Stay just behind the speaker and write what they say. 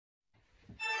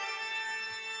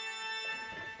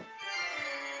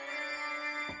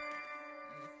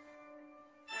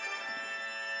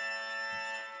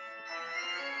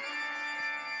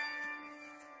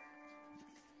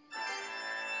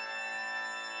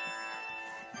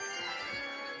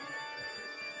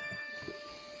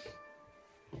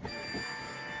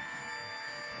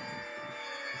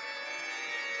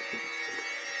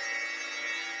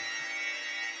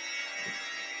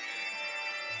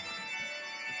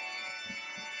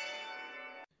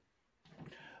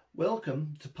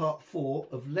Welcome to part 4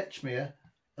 of Lechmere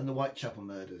and the Whitechapel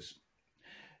murders.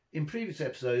 In previous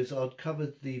episodes I'd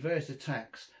covered the various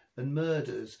attacks and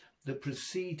murders that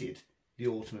preceded the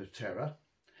Autumn of Terror,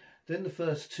 then the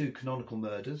first two canonical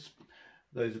murders,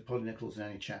 those of Polly Nichols and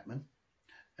Annie Chapman,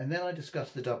 and then I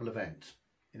discussed the double event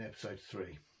in episode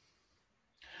 3.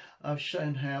 I've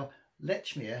shown how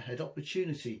Lechmere had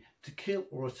opportunity to kill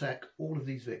or attack all of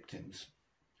these victims.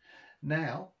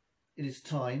 Now it is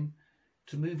time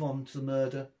to move on to the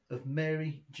murder of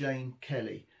Mary Jane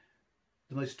Kelly,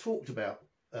 the most talked about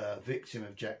victim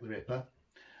of Jack the Ripper.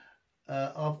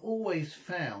 I've always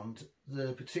found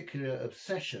the particular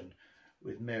obsession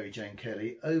with Mary Jane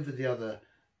Kelly over the other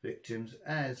victims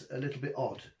as a little bit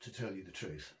odd, to tell you the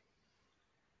truth.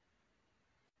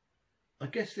 I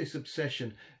guess this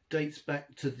obsession dates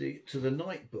back to the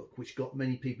Night Book, which got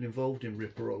many people involved in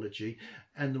Ripperology,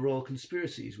 and the Royal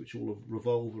Conspiracies, which all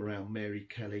revolve around Mary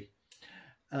Kelly.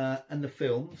 And the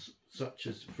films, such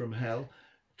as From Hell,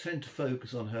 tend to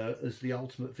focus on her as the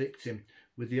ultimate victim,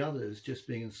 with the others just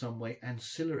being in some way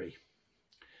ancillary.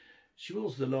 She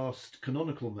was the last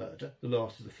canonical murder, the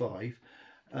last of the 5,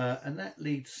 and that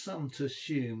leads some to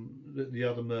assume that the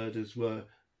other murders were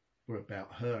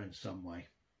about her in some way.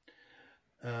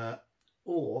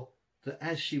 Or that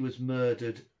as she was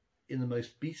murdered in the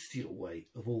most bestial way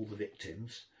of all the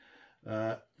victims,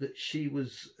 that she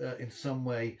was in some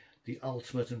way the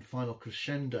ultimate and final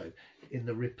crescendo in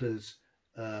the Ripper's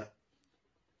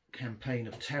campaign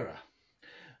of terror.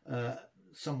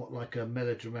 Somewhat like a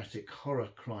melodramatic horror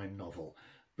crime novel,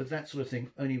 but that sort of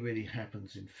thing only really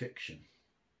happens in fiction.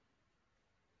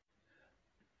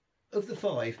 Of the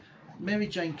 5, Mary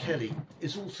Jane Kelly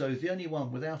is also the only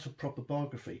one without a proper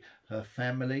biography. Her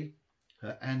family,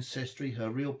 her ancestry,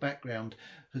 her real background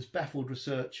has baffled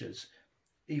researchers.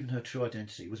 Even her true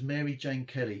identity. Was Mary Jane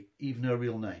Kelly even her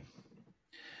real name?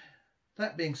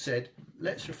 That being said,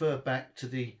 let's refer back to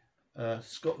the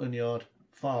Scotland Yard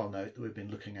file note that we've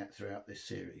been looking at throughout this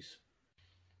series.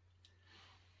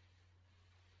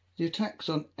 The attacks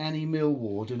on Annie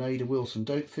Millward and Ada Wilson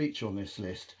don't feature on this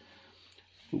list,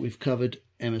 but we've covered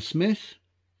Emma Smith,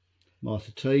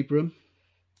 Martha Tabram,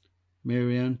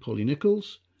 Mary Ann Polly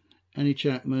Nichols, Annie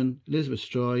Chapman, Elizabeth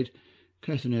Stride,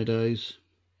 Catherine Eddowes,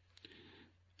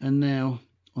 and now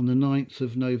on the 9th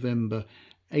of November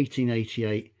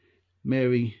 1888,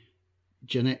 Mary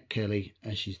Jeanette Kelly,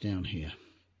 as she's down here.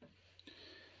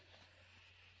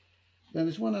 Now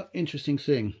there's one interesting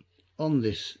thing on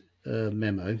this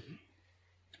memo,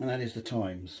 and that is the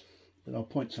times, but I'll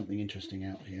point something interesting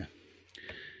out here.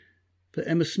 For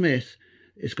Emma Smith,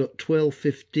 it's got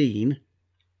 12:15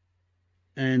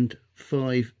 and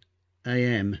 5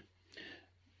 AM.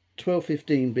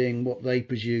 12:15 being what they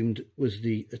presumed was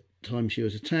the time she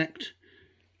was attacked.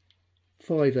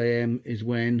 5 AM is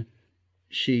when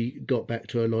she got back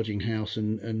to her lodging house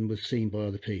and was seen by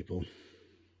other people.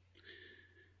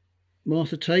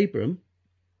 Martha Tabram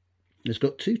has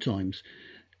got 2 times.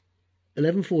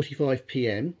 11:45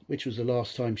 PM, which was the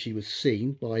last time she was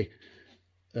seen by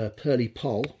Pearlie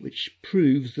Poll, which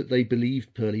proves that they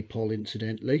believed Pearlie Poll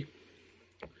incidentally.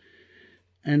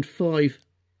 And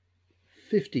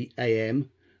 5:50 AM,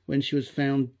 when she was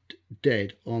found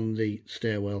dead on the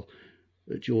stairwell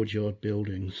at George Yard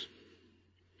Buildings.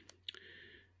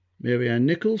 Mary Ann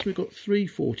Nichols, we've got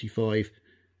 3:45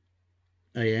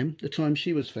 AM, the time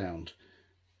she was found,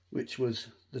 which was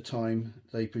the time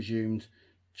they presumed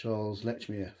Charles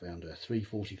Lechmere found her,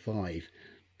 3:45.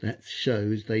 That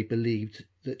shows they believed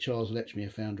that Charles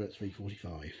Lechmere found her at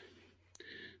 3:45.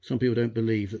 Some people don't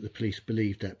believe that the police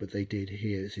believed that, but they did.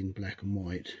 Here it's in black and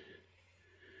white.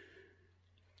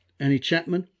 Annie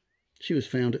Chapman, she was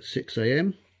found at 6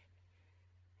 AM.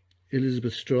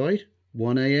 Elizabeth Stride,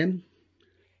 1 AM.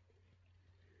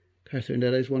 Catherine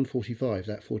Eddowes, 1:45,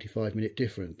 that 45-minute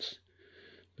difference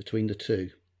between the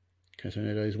two. Catherine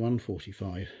Eddowes,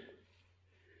 1:45.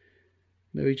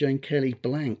 Mary Jane Kelly,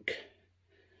 blank.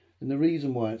 And the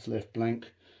reason why it's left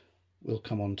blank we'll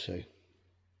come on to.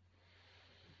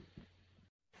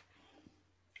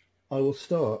 I will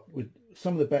start with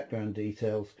some of the background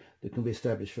details that can be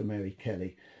established for Mary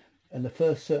Kelly, and the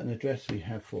first certain address we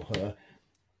have for her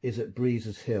is at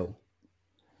Breezes Hill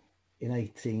in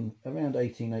around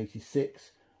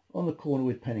 1886, on the corner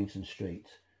with Pennington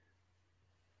Street.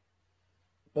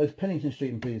 Both Pennington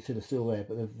Street and Breezes Hill are still there,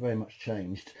 but they've very much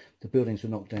changed. The buildings were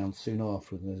knocked down soon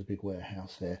afterwards, and there's a big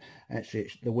warehouse there. Actually,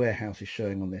 the warehouse is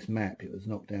showing on this map. It was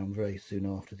knocked down very soon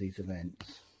after these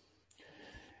events.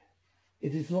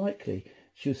 It is likely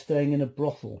she was staying in a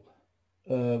brothel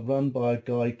run by a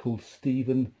guy called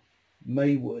Stephen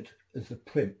Maywood as the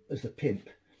pimp.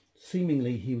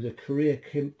 Seemingly he was a career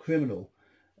criminal,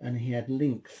 and he had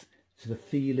links to the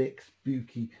Felix,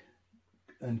 Buki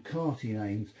and Carty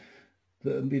names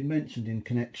that have been mentioned in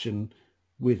connection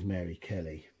with Mary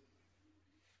Kelly.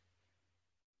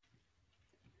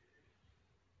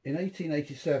 In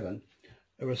 1887,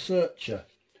 a researcher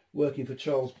working for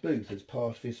Charles Booth as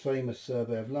part of his famous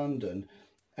survey of London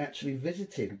actually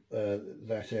visited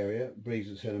that area,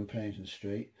 Breeze's Hill and Pennington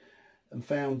Street, and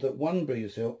found that 1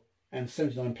 Breeze's Hill and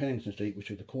 79 Pennington Street, which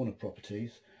were the corner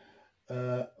properties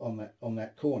on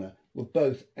that corner, were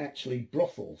both actually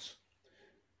brothels.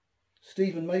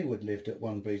 Stephen Maywood lived at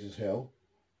 1 Breeze's Hill.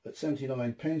 At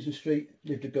 79 Pennington Street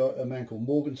lived a man called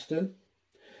Morganston,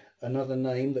 another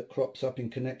name that crops up in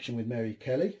connection with Mary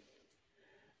Kelly,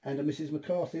 and a Mrs.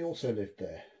 McCarthy also lived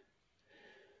there,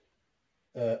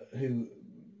 who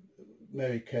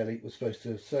Mary Kelly was supposed to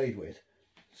have stayed with.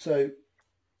 So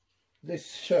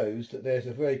this shows that there's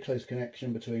a very close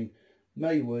connection between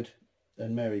Maywood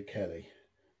and Mary Kelly.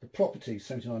 The properties,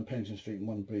 79 Pennington Street and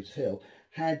 1 Breeze's Hill,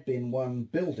 had been one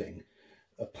building,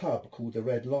 a pub called the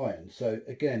Red Lion. So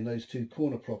again, those two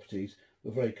corner properties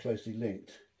were very closely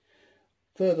linked.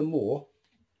 Furthermore,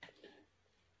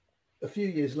 a few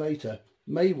years later,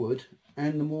 Maywood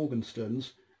and the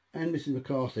Morganstons and Mrs.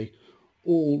 McCarthy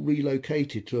all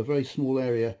relocated to a very small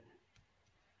area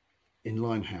in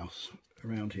Limehouse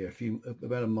around here,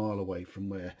 about a mile away from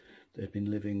where they'd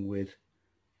been living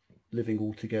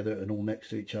all together and all next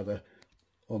to each other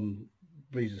on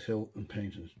Breeze's Hill and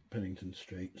Pennington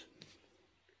Street.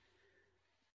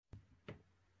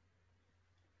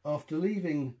 After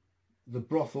leaving the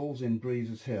brothels in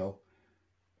Breeze's Hill,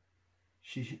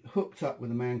 she hooked up with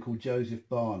a man called Joseph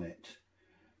Barnett,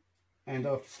 and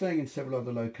after staying in several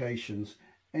other locations,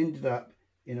 ended up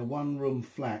in a 1-room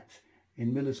flat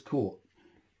in Miller's Court,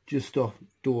 just off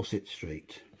Dorset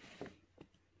Street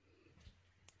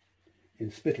in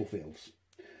Spitalfields.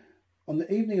 On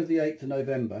the evening of the 8th of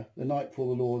November, the night before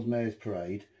the Lord's Mayor's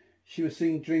Parade, she was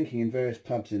seen drinking in various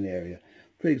pubs in the area.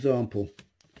 For example,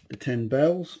 the 10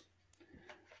 Bells,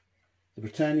 the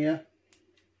Britannia,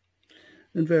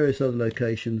 and various other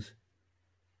locations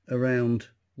around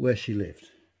where she lived.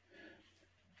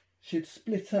 She'd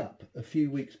split up a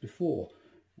few weeks before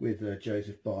with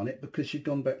Joseph Barnett because she'd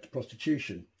gone back to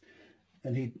prostitution,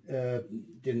 and he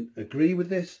didn't agree with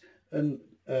this and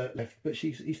left, but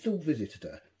he still visited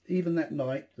her. Even that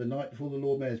night, the night before the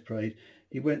Lord Mayor's Parade,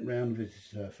 he went round and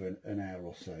visited her for an hour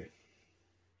or so.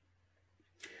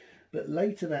 But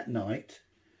later that night,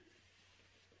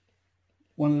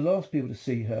 one of the last people to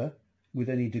see her with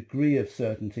any degree of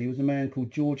certainty was a man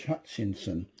called George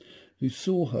Hutchinson, who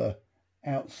saw her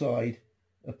outside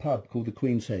a pub called the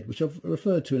Queen's Head, which I've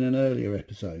referred to in an earlier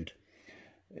episode.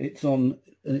 It's on,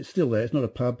 and it's still there, it's not a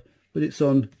pub, but it's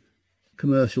on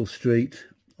Commercial Street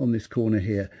on this corner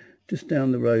here, just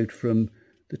down the road from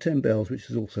the 10 Bells, which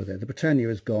is also there. The Britannia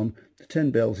is gone, the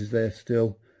 10 Bells is there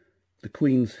still, the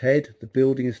Queen's Head, the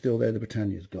building is still there, the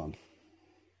Britannia is gone.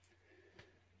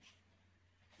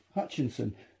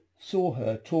 Hutchinson saw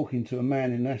her talking to a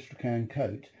man in an Astrakhan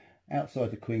coat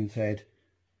outside the Queen's Head,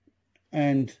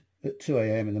 and at 2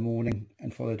 a.m. in the morning,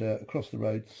 and followed her across the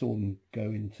road, saw them go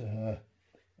into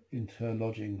her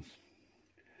lodgings.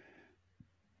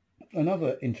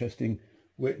 Another interesting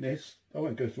witness, I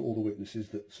won't go through all the witnesses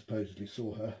that supposedly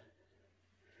saw her,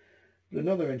 but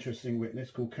another interesting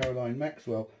witness called Caroline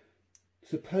Maxwell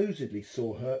supposedly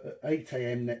saw her at 8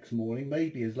 a.m. next morning,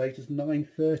 maybe as late as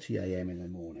 9:30 a.m. in the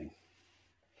morning.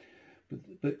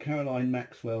 But Caroline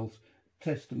Maxwell's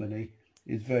testimony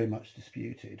is very much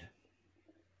disputed.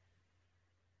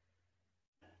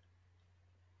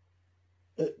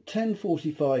 At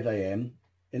 10:45 a.m.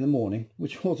 in the morning,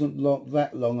 which wasn't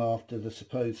that long after the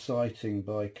supposed sighting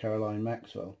by Caroline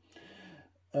Maxwell,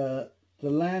 the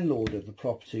landlord of the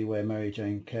property where Mary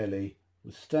Jane Kelly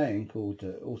was staying,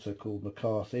 also called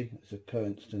McCarthy, it's a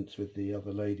coincidence with the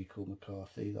other lady called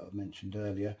McCarthy that I mentioned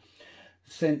earlier,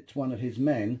 sent one of his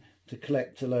men to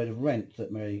collect a load of rent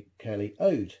that Mary Kelly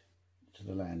owed to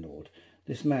the landlord.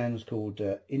 This man was called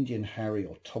Indian Harry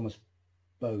or Thomas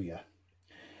Bowyer.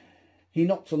 He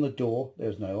knocked on the door, there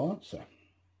was no answer.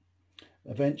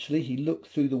 Eventually he looked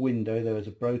through the window, there was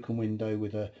a broken window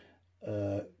with a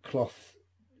cloth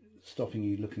stopping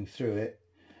you looking through it.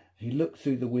 He looked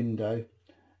through the window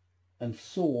and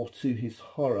saw, to his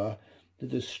horror, the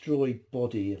destroyed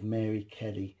body of Mary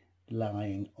Kelly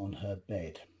lying on her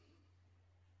bed.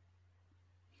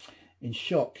 In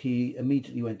shock, he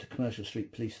immediately went to Commercial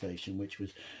Street Police Station, which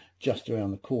was just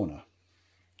around the corner.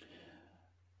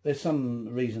 There's some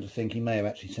reason to think he may have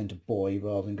actually sent a boy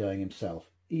rather than going himself.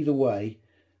 Either way,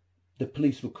 the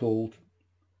police were called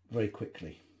very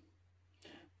quickly.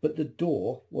 but the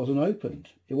door wasn't opened.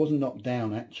 It wasn't knocked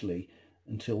down actually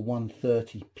until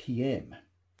 1:30 p.m,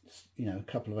 a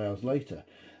couple of hours later.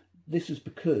 This was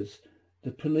because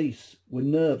the police were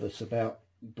nervous about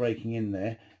breaking in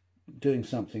there, doing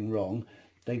something wrong.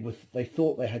 They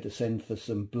thought they had to send for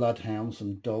some bloodhounds,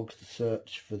 some dogs, to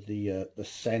search for the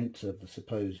scent of the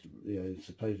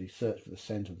supposedly search for the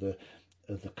scent of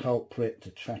the culprit,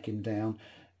 to track him down.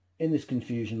 In this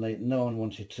confusion, no one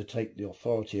wanted to take the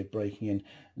authority of breaking in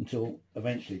until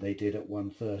eventually they did at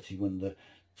 1:30, when the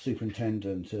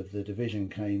superintendent of the division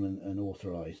came and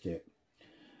authorised it.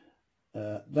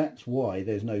 That's why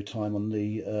there's no time on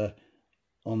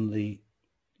the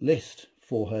list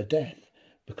for her death,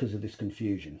 because of this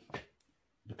confusion,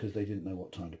 because they didn't know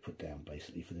what time to put down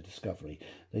basically for the discovery.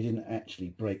 They didn't actually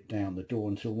break down the door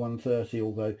until 1:30,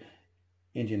 although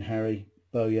Indian Harry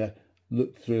Bowyer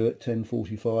looked through at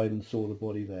 10:45 and saw the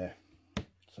body there.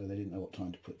 So they didn't know what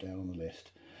time to put down on the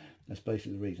list. That's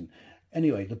basically the reason.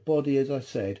 Anyway, the body, as I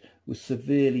said, was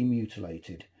severely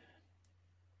mutilated.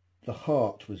 The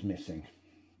heart was missing.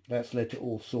 That's led to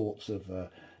all sorts of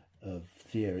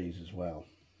theories as well.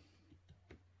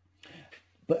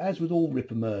 But as with all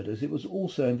Ripper murders, it was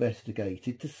also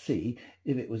investigated to see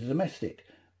if it was domestic.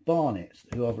 Barnett,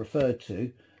 who I've referred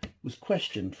to, was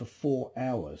questioned for 4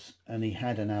 hours and he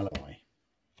had an alibi.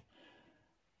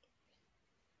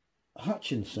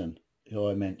 Hutchinson, who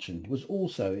I mentioned, was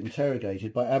also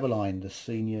interrogated by Aberline, the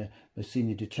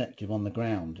senior detective on the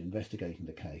ground investigating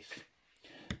the case.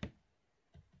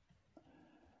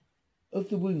 Of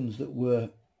the wounds that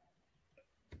were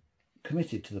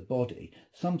committed to the body,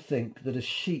 some think that a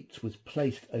sheet was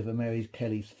placed over Mary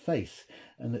Kelly's face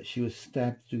and that she was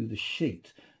stabbed through the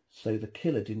sheet, so the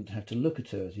killer didn't have to look at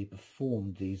her as he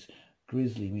performed these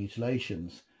grisly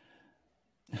mutilations.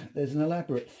 There's an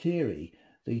elaborate theory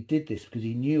that he did this because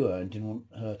he knew her and didn't want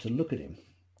her to look at him.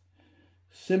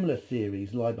 Similar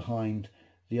theories lie behind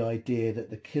the idea that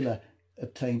the killer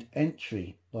obtained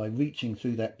entry by reaching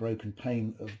through that broken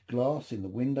pane of glass in the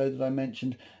window that I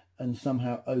mentioned and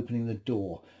somehow opening the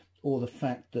door, or the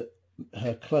fact that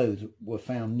her clothes were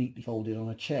found neatly folded on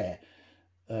a chair.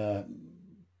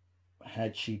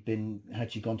 Had she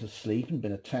gone to sleep and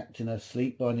been attacked in her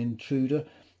sleep by an intruder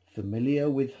familiar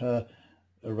with her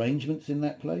arrangements in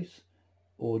that place,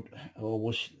 or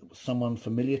was someone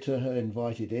familiar to her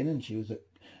invited in and she was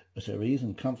at her ease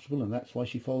and comfortable, and that's why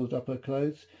she folded up her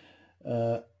clothes?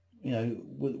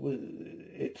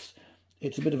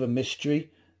 It's a bit of a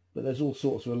mystery, but there's all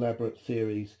sorts of elaborate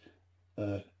theories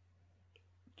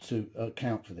to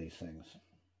account for these things.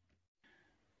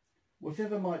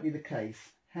 Whatever might be the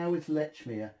case, how is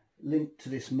Lechmere linked to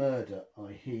this murder,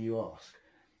 I hear you ask?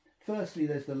 Firstly,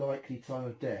 there's the likely time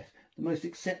of death. The most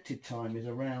accepted time is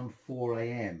around 4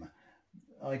 a.m.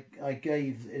 I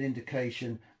gave an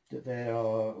indication that there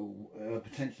are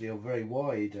potentially a very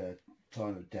wide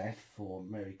time of death for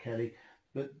Mary Kelly,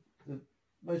 but the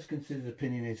most considered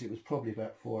opinion is it was probably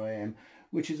about 4 a.m,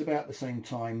 which is about the same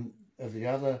time as the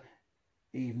other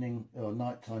evening or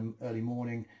nighttime, early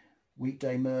morning,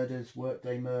 weekday murders,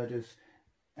 workday murders,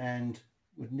 and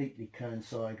would neatly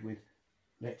coincide with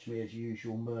Lechmere's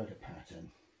usual murder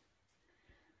pattern.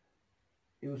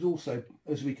 It was also,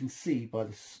 as we can see by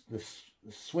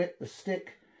the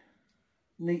stick,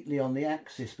 neatly on the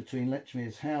axis between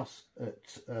Lechmere's house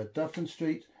at Dufton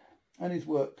Street and his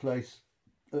workplace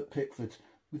at Pickford's,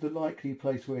 with the likely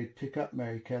place where he'd pick up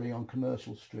Mary Kelly on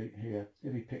Commercial Street here,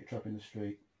 if he picked her up in the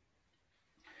street.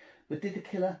 But did the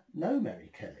killer know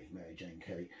Mary Jane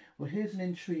Kelly? Well, here's an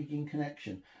intriguing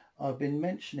connection. I've been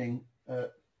mentioning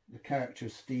the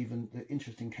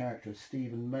interesting character of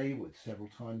Stephen Maywood several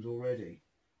times already.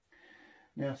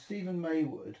 Now, Stephen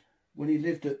Maywood, when he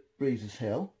lived at Breezes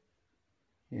Hill,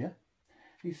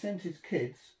 he sent his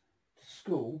kids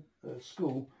to a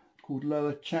school called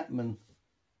Lower Chapman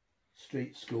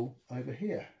Street School over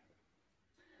here.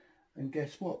 And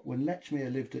guess what? When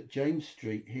Lechmere lived at James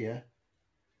Street here,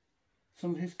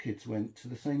 some of his kids went to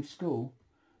the same school,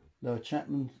 Lower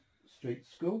Chapman Street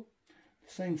School,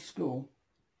 the same school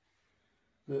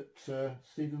that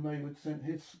Stephen Maywood sent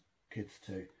his kids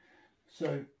to.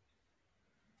 So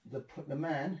the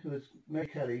man who was Mary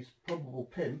Kelly's probable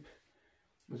pimp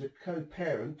was a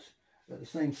co-parent at the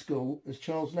same school as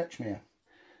Charles Lechmere.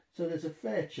 So there's a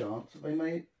fair chance that they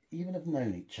may even have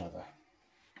known each other.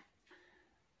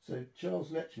 So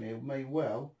Charles Lechmere may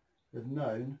well have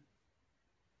known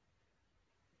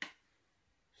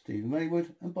Stephen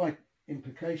Maywood, and by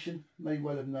implication may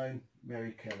well have known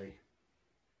Mary Kelly,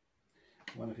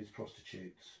 one of his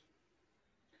prostitutes.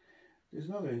 There's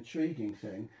another intriguing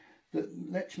thing,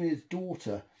 that Lechmere's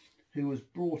daughter, who was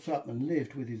brought up and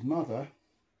lived with his mother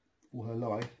all her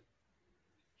life,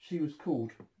 she was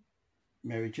called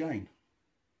Mary Jane.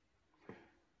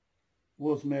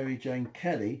 Was Mary Jane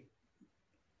Kelly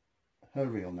her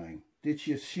real name? Did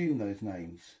she assume those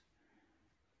names?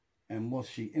 And was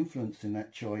she influenced in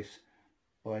that choice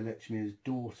by Lechmere's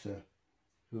daughter,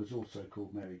 who was also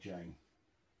called Mary Jane,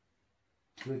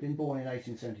 who had been born in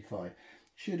 1875?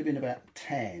 Should have been about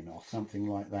 10 or something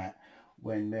like that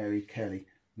when Mary Kelly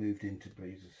moved into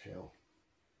Breezes Hill.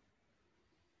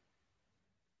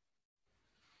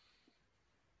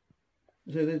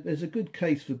 So there's a good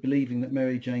case for believing that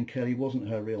Mary Jane Kelly wasn't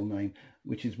her real name,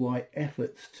 which is why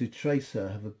efforts to trace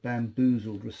her have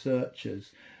bamboozled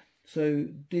researchers. So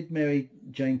did Mary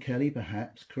Jane Kelly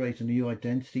perhaps create a new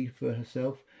identity for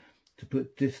herself to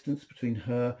put distance between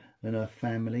her and her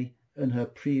family and her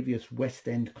previous West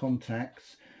End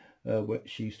contacts, where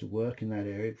she used to work in that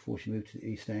area before she moved to the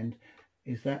East End?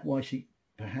 Is that why she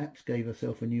perhaps gave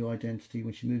herself a new identity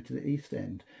when she moved to the East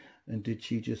End? And did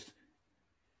she just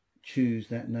choose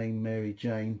that name Mary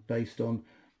Jane based on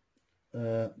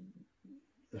the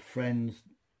friends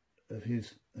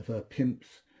of her pimp's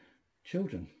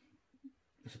children?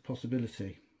 It's a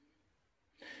possibility.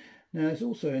 Now, it's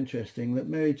also interesting that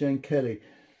Mary Jane Kelly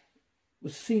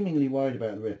was seemingly worried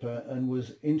about the Ripper and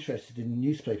was interested in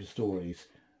newspaper stories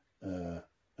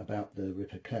about the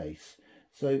Ripper case.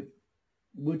 So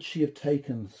would she have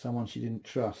taken someone she didn't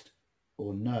trust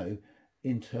or know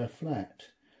into her flat?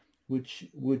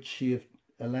 Would she have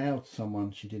allowed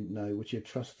someone she didn't know? Would she have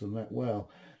trusted them that well?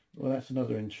 Well, that's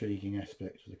another intriguing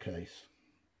aspect of the case.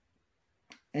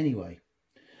 Anyway,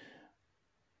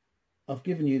 I've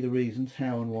given you the reasons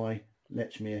how and why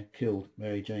Lechmere killed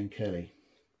Mary Jane Kelly.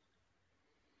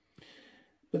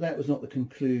 But that was not the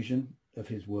conclusion of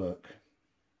his work.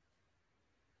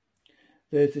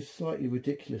 There's this slightly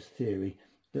ridiculous theory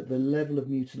that the level of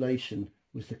mutilation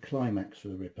was the climax for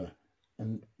the Ripper,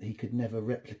 and he could never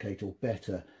replicate or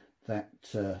better that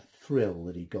thrill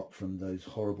that he got from those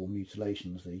horrible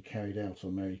mutilations that he carried out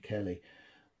on Mary Kelly.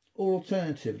 Or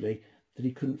alternatively, that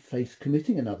he couldn't face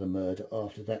committing another murder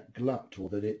after that glut, or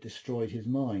that it destroyed his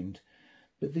mind.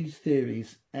 But these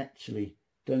theories actually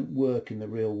don't work in the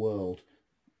real world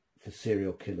for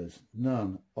serial killers.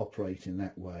 None operate in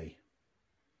that way.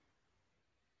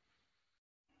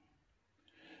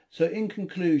 So in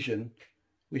conclusion,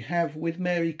 we have with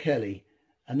Mary Kelly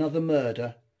another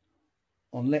murder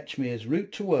on Lechmere's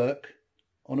route to work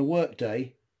on a work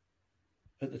day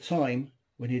at the time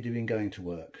when he'd been going to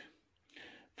work.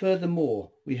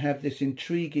 Furthermore, we have this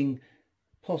intriguing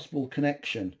possible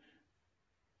connection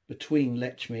between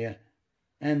Lechmere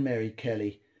and Mary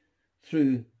Kelly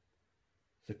through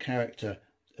the character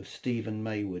of Stephen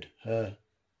Maywood, her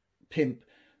pimp,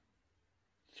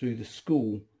 through the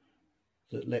school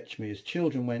that Lechmere's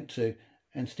children went to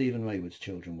and Stephen Maywood's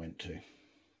children went to.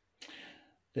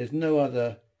 There's no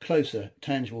other closer,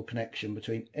 tangible connection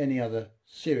between any other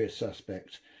serious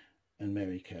suspect and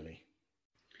Mary Kelly.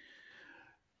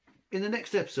 In the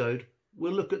next episode,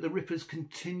 we'll look at the Ripper's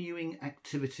continuing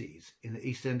activities in the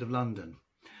East End of London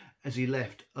as he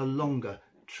left a longer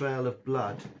trail of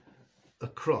blood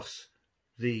across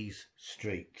these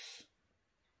streets.